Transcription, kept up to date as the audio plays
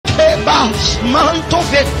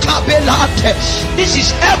This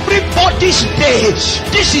is everybody's day.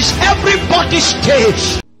 This is everybody's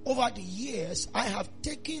day. Over the years, I have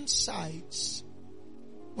taken sides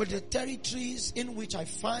with the territories in which I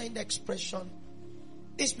find expression.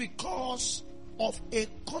 It's because of a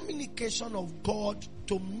communication of God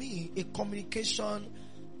to me, a communication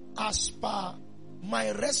as per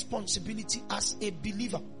my responsibility as a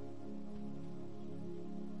believer.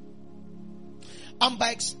 And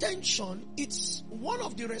by extension, it's one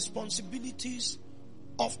of the responsibilities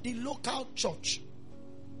of the local church.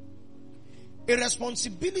 A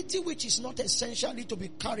responsibility which is not essentially to be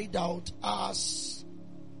carried out as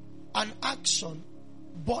an action,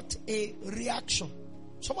 but a reaction.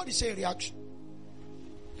 Somebody say reaction.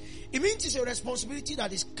 It means it's a responsibility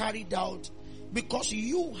that is carried out because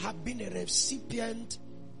you have been a recipient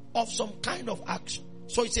of some kind of action.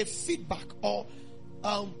 So it's a feedback, or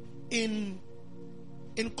in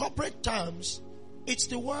corporate terms, it's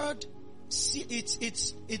the word,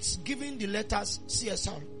 it's giving the letters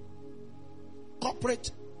CSR.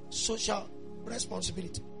 Corporate social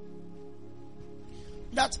responsibility.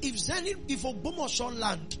 That if Ogbomoso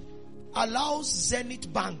land allows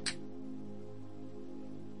Zenith Bank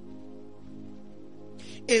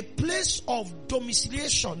a place of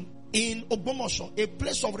domiciliation in Ogbomoso, a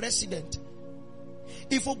place of residence,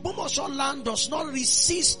 if Ogbomoso land does not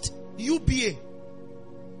resist UBA,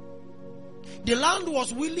 the land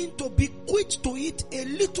was willing to bequeath to it a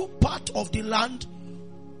little part of the land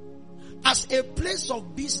as a place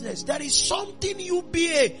of business. There is something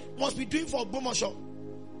UBA must be doing for Ogbomoso.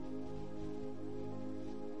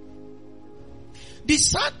 The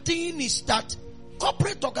sad thing is that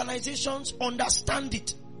corporate organizations understand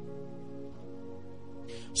it.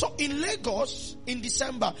 So in Lagos, in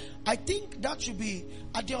December, I think that should be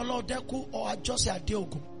Adeola Odeku or Ajose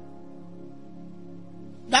Adeogun.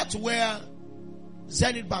 That's where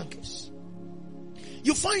Zenith Bank is.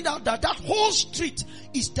 You find out that that whole street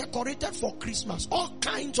is decorated for Christmas. All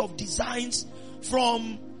kinds of designs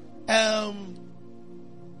from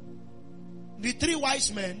the three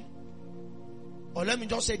wise men, or let me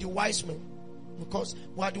just say the wise men, because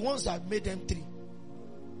we are the ones that made them three.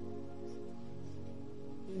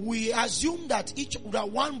 We assume that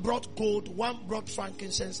one brought gold, one brought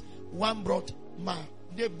frankincense, one brought myrrh.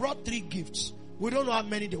 They brought 3 gifts. We don't know how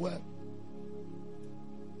many they were.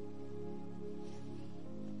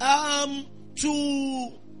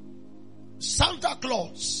 To Santa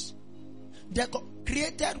Claus, they're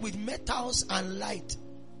created with metals and light.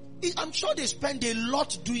 I'm sure they spend a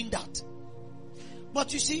lot doing that.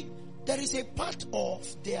 But you see, there is a part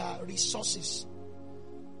of their resources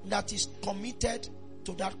that is committed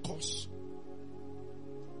to that cause.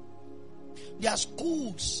 There are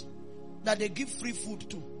schools that they give free food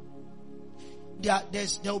to. There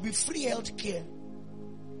will be free health care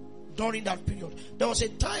during that period. There was a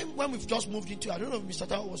time when we've just moved into, I don't know if Mr.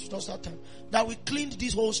 Tao was just that time, that we cleaned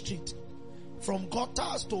this whole street from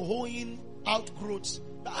gutters to hoeing outgrowths.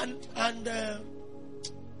 And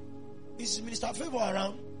is Minister Favor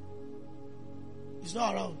around? He's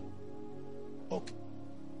not around. Okay.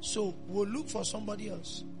 So we'll look for somebody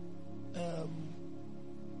else.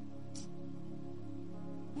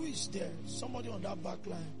 Who is there? Somebody on that back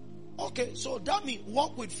line. Okay, so that means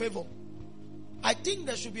work with favor. I think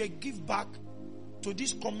there should be a give back to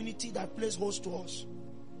this community that plays host to us.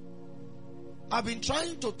 I've been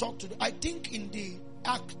trying to talk to them. I think in the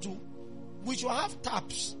Act 2, we should have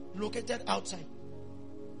taps located outside,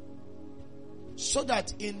 so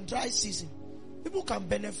that in dry season, people can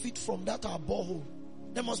benefit from that our borehole.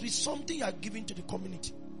 There must be something you are giving to the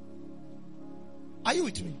community. Are you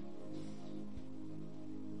with me?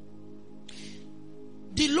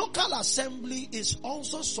 The local assembly is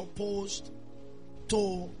also supposed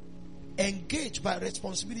to engage by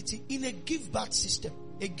responsibility in a give back system.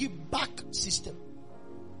 A give back system.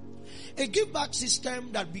 A give back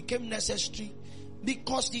system that became necessary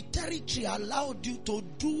because the territory allowed you to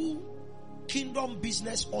do kingdom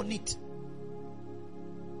business on it.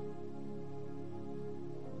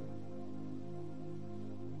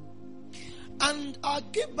 And our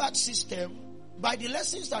give back system, by the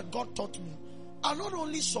lessons that God taught me, are not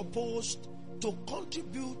only supposed to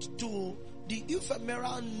contribute to the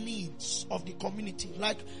ephemeral needs of the community,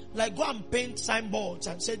 like go and paint signboards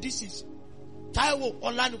and say this is Taiwo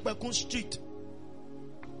Olanipekun Street.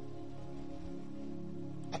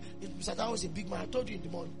 Mr. Taiwo is a big man. I told you in the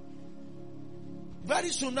morning. Very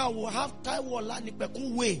soon now we'll have Taiwo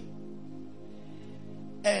Olanipekun Way.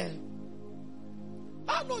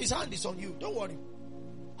 I know his hand is on you. Don't worry.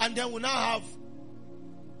 And then we'll now have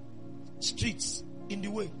streets in the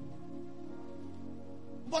way.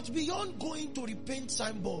 But beyond going to repaint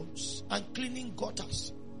signboards and cleaning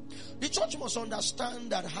gutters, the church must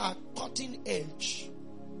understand that her cutting edge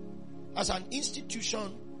as an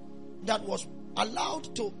institution that was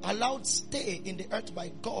allowed stay in the earth by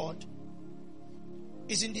God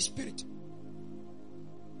is in the spirit.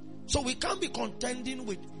 So we can't be contending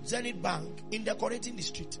with Zenith Bank in decorating the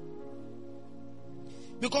street.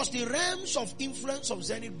 Because the realms of influence of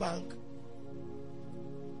Zenith Bank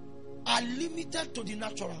are limited to the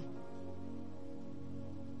natural.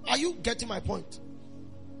 Are you getting my point?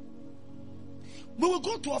 We will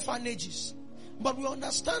go to orphanages, but we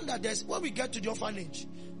understand that when we get to the orphanage,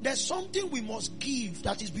 there's something we must give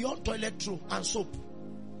that is beyond toilet roll and soap.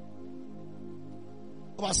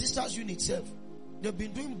 Our sisters' unit self, they've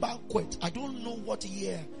been doing banquet. I don't know what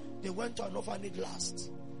year they went to an orphanage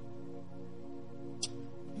last.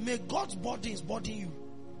 May God's burdens burden you.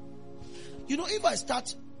 You know, if I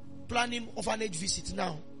start planning orphanage visits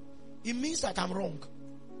now, it means that I'm wrong.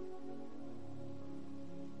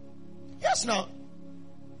 Yes, now.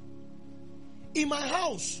 In my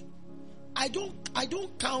house, I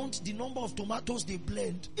don't count the number of tomatoes they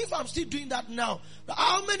blend. If I'm still doing that now,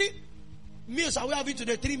 how many meals are we having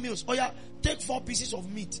today? 3 meals. Oh yeah, take 4 pieces of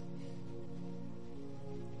meat.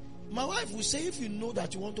 My wife will say, if you know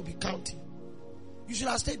that you want to be counting, you should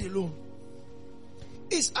have stayed alone.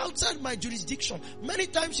 It's outside my jurisdiction. Many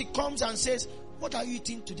times she comes and says, what are you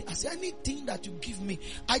eating today? I say, anything that you give me.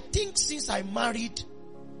 I think since I married,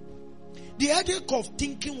 the headache of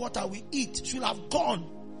thinking what I will eat should have gone.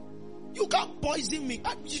 You can't poison me.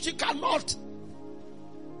 You cannot.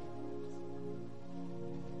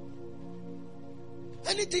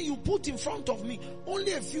 Anything you put in front of me,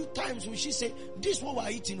 only a few times will she say, this is what we're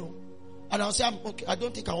eating. And I'll say, okay, I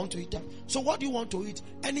don't think I want to eat that. So what do you want to eat?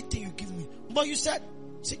 Anything you give me. But you said,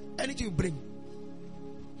 see, anything you bring.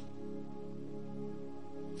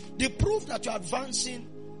 The proof that you're advancing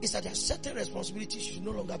is that there are certain responsibilities you should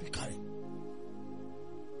no longer be carrying.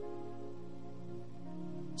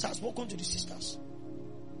 So I've spoken to the sisters.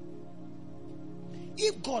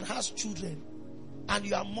 If God has children and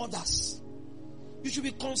you are mothers, you should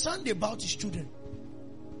be concerned about his children.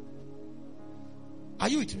 Are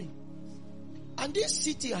you with me? And this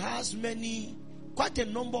city has quite a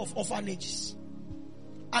number of orphanages.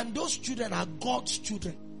 And those children are God's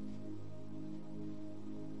children.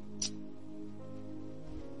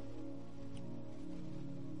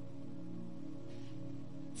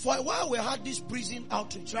 For a while we had this prison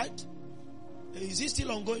outreach, right? Is it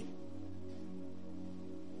still ongoing?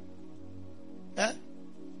 Eh?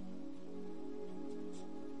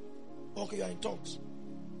 Okay, you are in talks.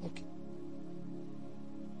 Okay.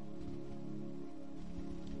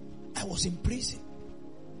 I was in prison.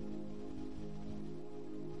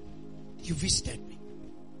 You visited me.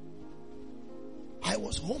 I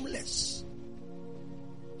was homeless.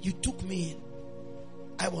 You took me in.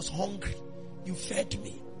 I was hungry. You fed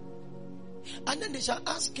me. And then they shall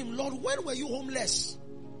ask him, Lord, when were you homeless?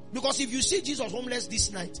 Because if you see Jesus homeless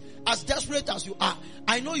this night, as desperate as you are,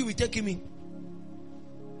 I know you will take him in.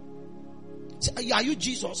 Say, are you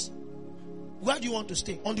Jesus? Where do you want to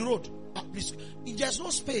stay? On the road? Please. There's no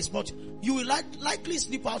space, but you will likely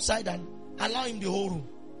sleep outside and allow him the whole room.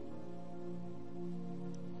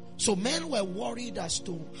 So men were worried as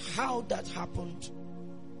to how that happened.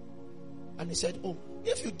 And they said, oh,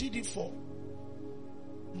 if you did it for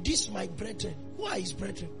this my brethren, who are his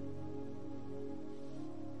brethren?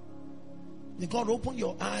 May God open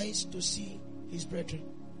your eyes to see his brethren.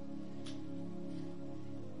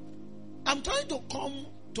 I'm trying to come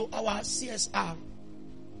to our CSR.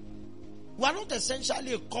 We are not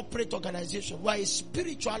essentially a corporate organization. We are a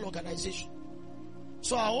spiritual organization.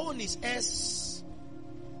 So our own is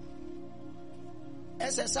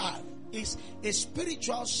SSR. Is a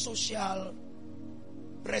spiritual social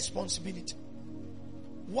responsibility.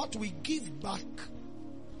 What we give back.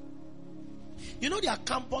 You know, there are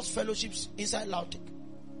campus fellowships inside Lautech.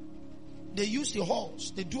 They use the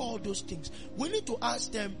halls. They do all those things. We need to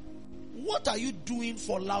ask them, what are you doing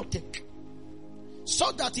for Lautech?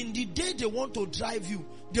 So that in the day they want to drive you,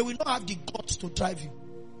 they will not have the guts to drive you.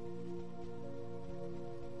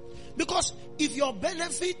 Because if your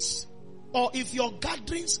benefits or if your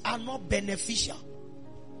gatherings are not beneficial,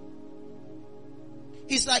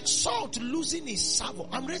 it's like salt losing its savour.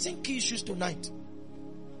 I'm raising key issues tonight.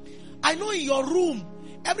 I know in your room,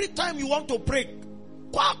 every time you want to pray,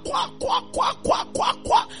 quack, quack, quack, quack, quack, quack,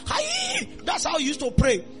 quack. Hi! That's how you used to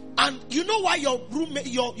pray. And you know why your roommate,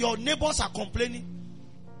 your neighbors are complaining?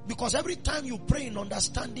 Because every time you pray in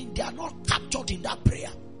understanding, they are not captured in that prayer.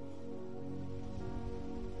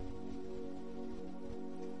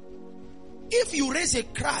 if you raise a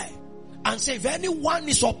cry and say, if anyone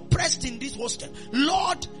is oppressed in this hostel,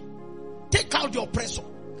 Lord, take out the oppressor.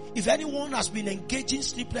 If anyone has been engaging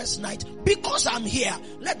sleepless night, because I'm here,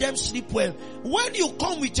 let them sleep well. When you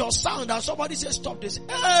come with your sound and somebody says, stop this,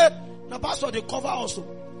 now pastor, they cover also.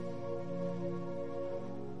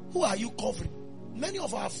 Who are you covering? Many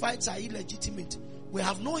of our fights are illegitimate. We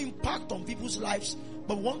have no impact on people's lives,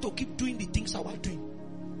 but we want to keep doing the things that we're doing.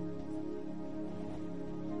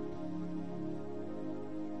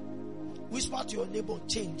 Whisper to your neighbor,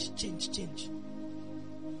 change, change, change.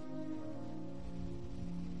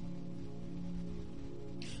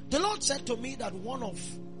 The Lord said to me that one of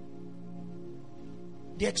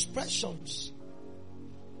the expressions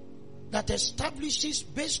that establishes,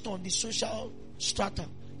 based on the social strata,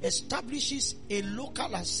 establishes a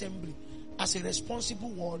local assembly as a responsible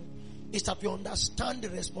one, is that we understand the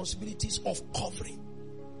responsibilities of covering.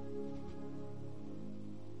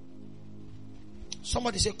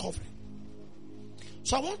 Somebody say covering.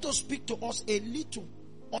 So I want to speak to us a little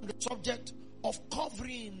on the subject of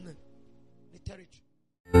covering the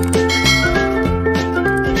territory.